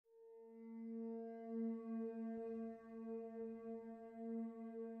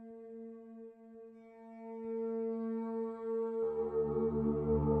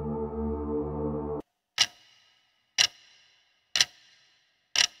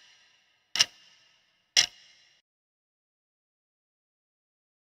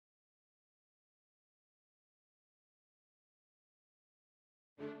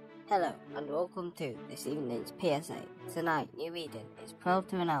Hello and welcome to this evening's PSA. Tonight, New Eden is proud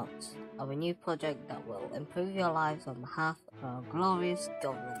to announce of a new project that will improve your lives on behalf of our glorious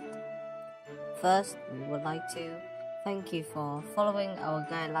government. First, we would like to thank you for following our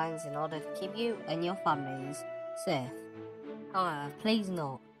guidelines in order to keep you and your families safe. However, please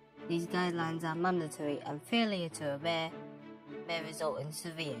note, these guidelines are mandatory and failure to obey may result in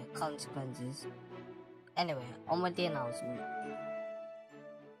severe consequences. Anyway, on with the announcement.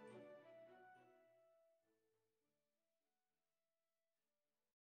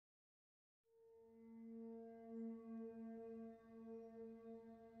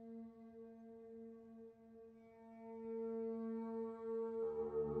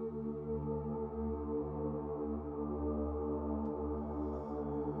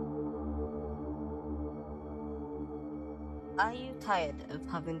 Are you tired of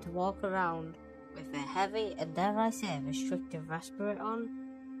having to walk around with a heavy and, dare I say, restrictive respirator on?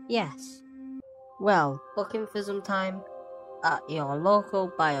 Yes. Well, booking for some time at your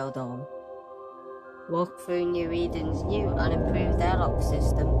local biodome. Walk through New Eden's new and improved airlock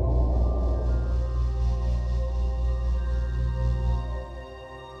system.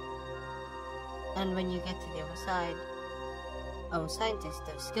 And when you get to the other side, our scientists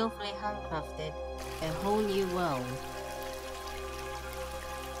have skillfully handcrafted a whole new world.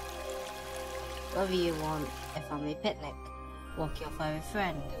 Whether you want a family picnic, walk your furry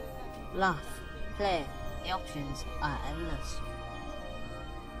friend, laugh, play, the options are endless.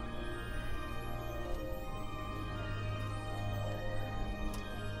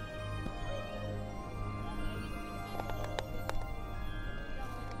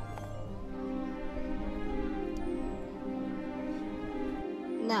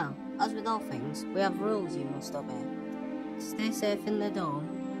 Now, as with all things, we have rules you must obey. To stay safe in the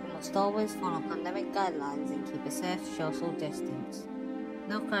dome, you must always follow pandemic guidelines and keep a safe social distance.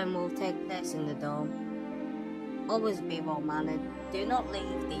 No crime will take place in the dome. Always be well-mannered. Do not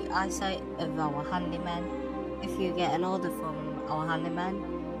leave the eyesight of our handyman. If you get an order from our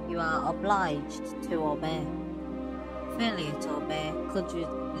handyman, you are obliged to obey. Failure to obey could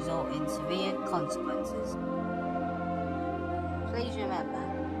result in severe consequences. Please remember,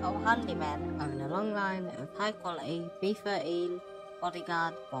 our handymen are in a long line of high-quality B13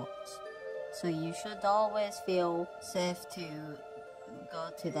 bodyguard bots, so you should always feel safe to go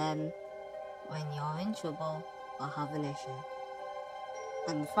to them when you're in trouble or have an issue.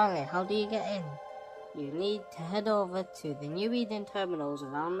 And finally, how do you get in? You need to head over to the New Eden terminals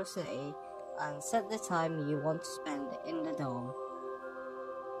around the city and set the time you want to spend in the dome.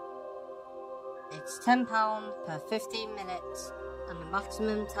 It's £10 per 15 minutes, and the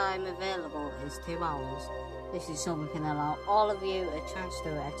maximum time available is 2 hours. This is so we can allow all of you a chance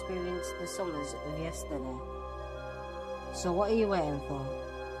to experience the summers of yesterday. So what are you waiting for?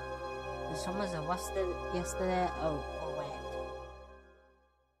 The summers of yesterday or wait?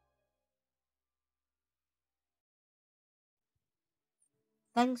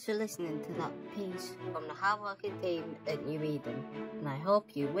 Thanks for listening to that piece from the hardworking team at New Eden, and I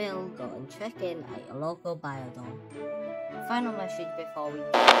hope you will go and check in at your local biodome. Final message before we...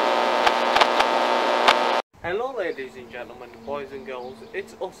 Hello ladies and gentlemen, boys and girls,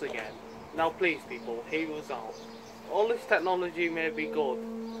 it's us again. Now please people, hear us out. All this technology may be good,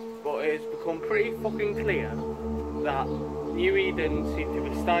 but it has become pretty fucking clear that New Eden seems to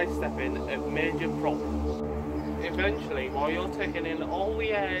be sidestepping a major problem. Eventually, while you're taking in all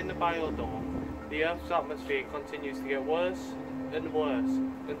the air in the biodome, the Earth's atmosphere continues to get worse and worse,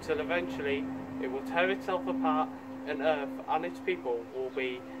 until eventually it will tear itself apart and Earth and its people will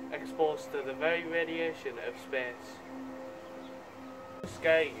be exposed to the very radiation of space. To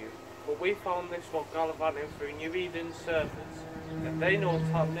scare you, but we found this while gallivanting through New Eden's servers, and they know what's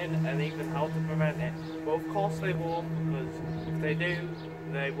happening and even how to prevent it. But of course they won't, because if they do,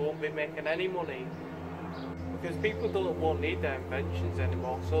 they won't be making any money. Because people won't need their inventions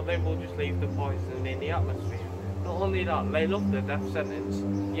anymore, so they will just leave the poison in the atmosphere. Not only that, they love the death sentence.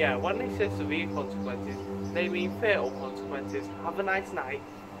 Yeah, when they say severe consequences, they mean fatal consequences. Have a nice night.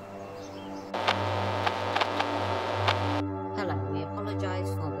 Hello, we apologise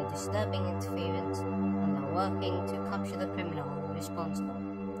for the disturbing interference and are working to capture the criminal responsible.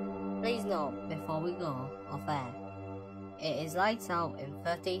 Please note, before we go off air, it is lights out in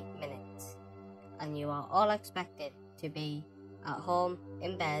 30 minutes, and you are all expected to be at home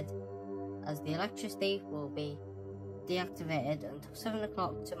in bed, as the electricity will be deactivated until 7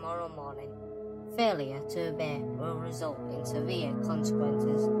 o'clock tomorrow morning. Failure to obey will result in severe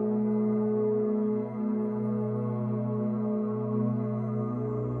consequences.